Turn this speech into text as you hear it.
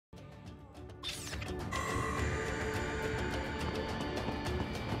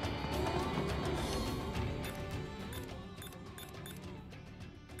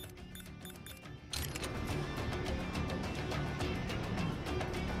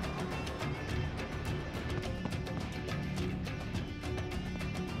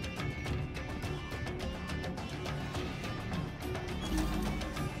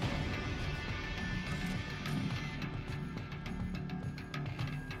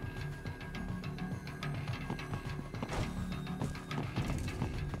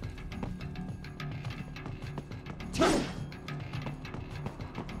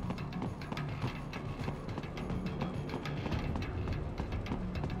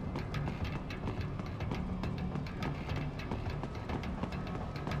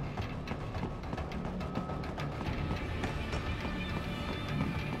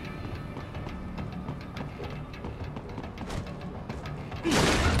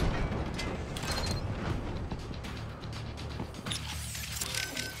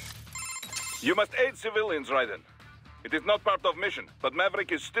You must aid civilians, Raiden. It is not part of mission, but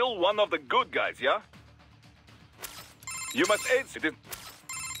Maverick is still one of the good guys, yeah? You must aid...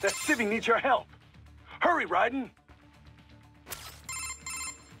 That civvy needs your help. Hurry, Raiden.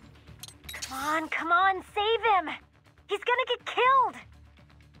 Come on, save him! He's gonna get killed!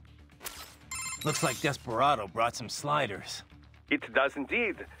 Looks like Desperado brought some sliders. It does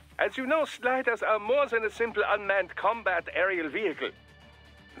indeed. As you know, sliders are more than a simple unmanned combat aerial vehicle.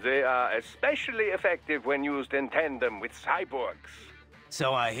 They are especially effective when used in tandem with cyborgs.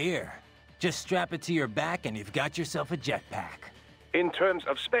 So I hear. Just strap it to your back and you've got yourself a jetpack. In terms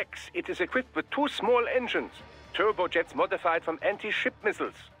of specs, it is equipped with 2 small engines, turbojets modified from anti-ship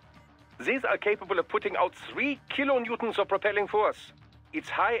missiles. These are capable of putting out 3 kilonewtons of propelling force. Its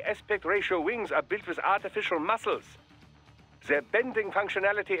high aspect ratio wings are built with artificial muscles. Their bending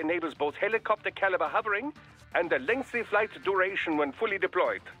functionality enables both helicopter-caliber hovering and a lengthy flight duration when fully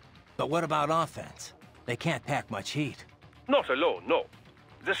deployed. But what about offense? They can't pack much heat. Not alone, no.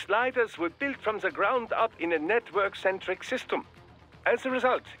 The sliders were built from the ground up in a network-centric system. As a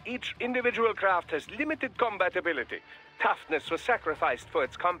result, each individual craft has limited combat ability. Toughness was sacrificed for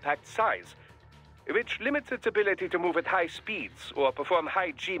its compact size, which limits its ability to move at high speeds or perform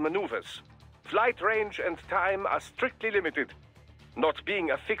high-G maneuvers. Flight range and time are strictly limited. Not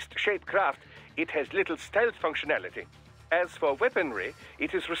being a fixed-shape craft, it has little stealth functionality. As for weaponry,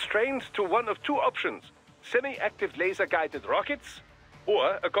 it is restrained to one of 2 options: semi-active laser-guided rockets,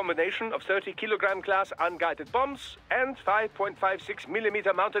 or a combination of 30-kilogram class unguided bombs and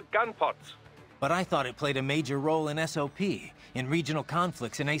 5.56mm mounted gun pods. But I thought it played a major role in SOP, in regional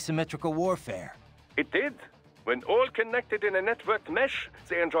conflicts and asymmetrical warfare. It did. When all connected in a networked mesh,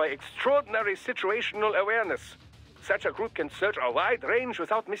 they enjoy extraordinary situational awareness. Such a group can search a wide range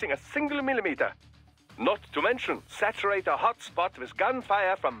without missing a single millimeter. Not to mention, saturate a hot spot with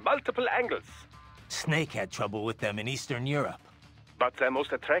gunfire from multiple angles. Snake had trouble with them in Eastern Europe. But their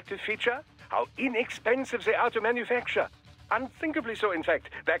most attractive feature? How inexpensive they are to manufacture. Unthinkably so, in fact,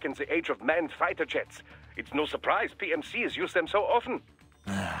 back in the age of manned fighter jets. It's no surprise PMCs use them so often.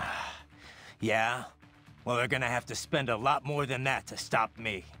 Yeah? Well, they're gonna have to spend a lot more than that to stop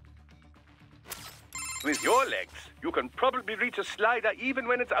me. With your legs, you can probably reach a slider even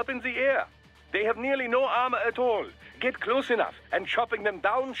when it's up in the air. They have nearly no armor at all. Get close enough, and chopping them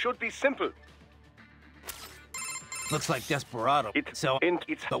down should be simple. Looks like Desperado. It's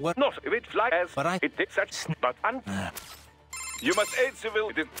but what? Not if it flies as But it did such. But You must aid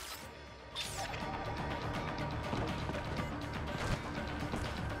civilians.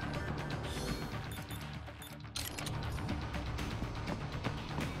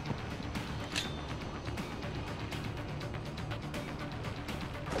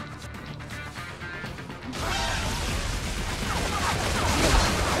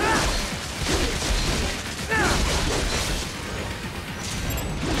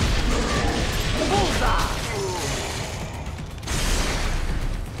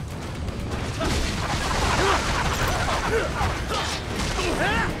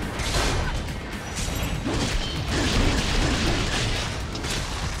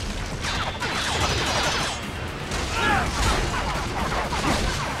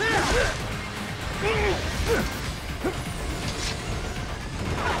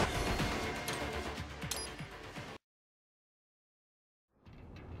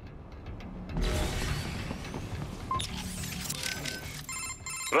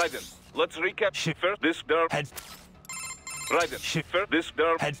 Raiden, let's recap. First, this door. Head. Raiden, first, this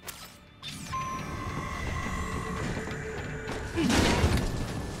door. Head.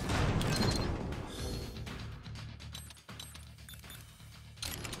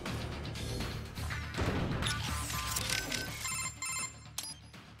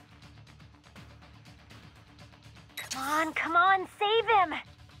 Come on, save him!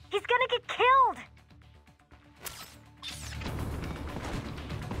 He's gonna get killed!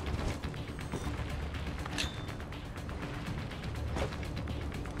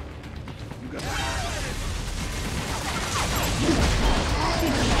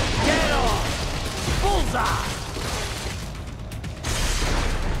 Get off! Bullseye!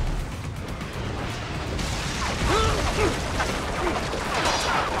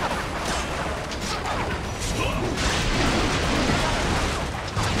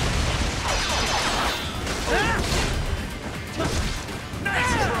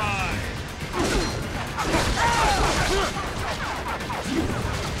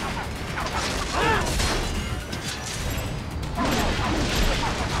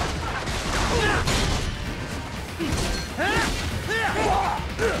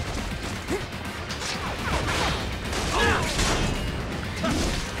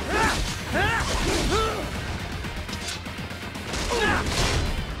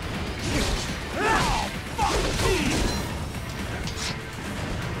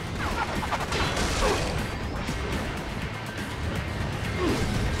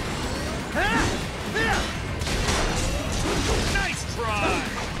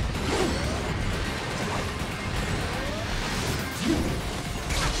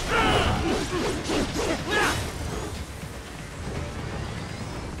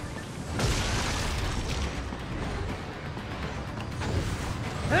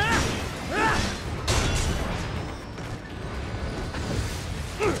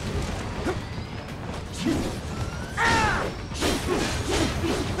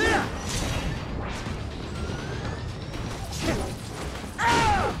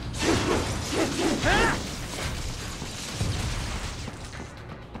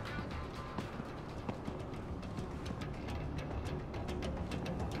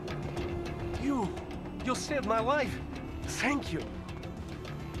 You saved my life. Thank you.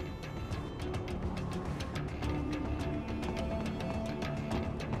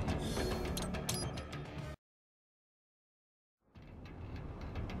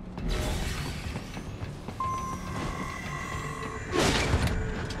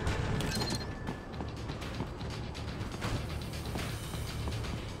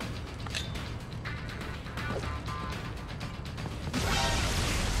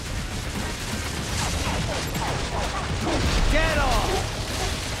 Get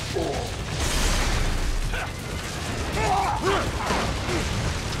off!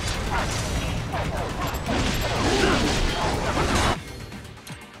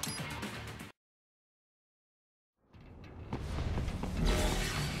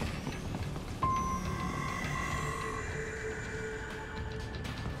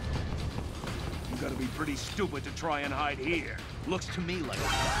 You gotta be pretty stupid to try and hide here. Looks to me like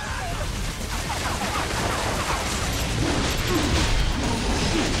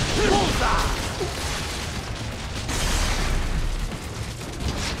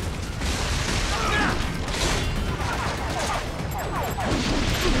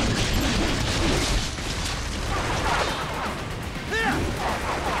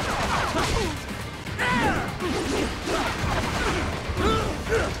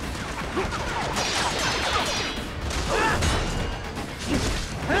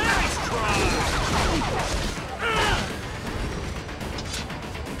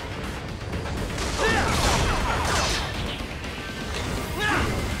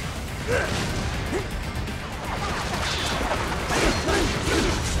Yeah!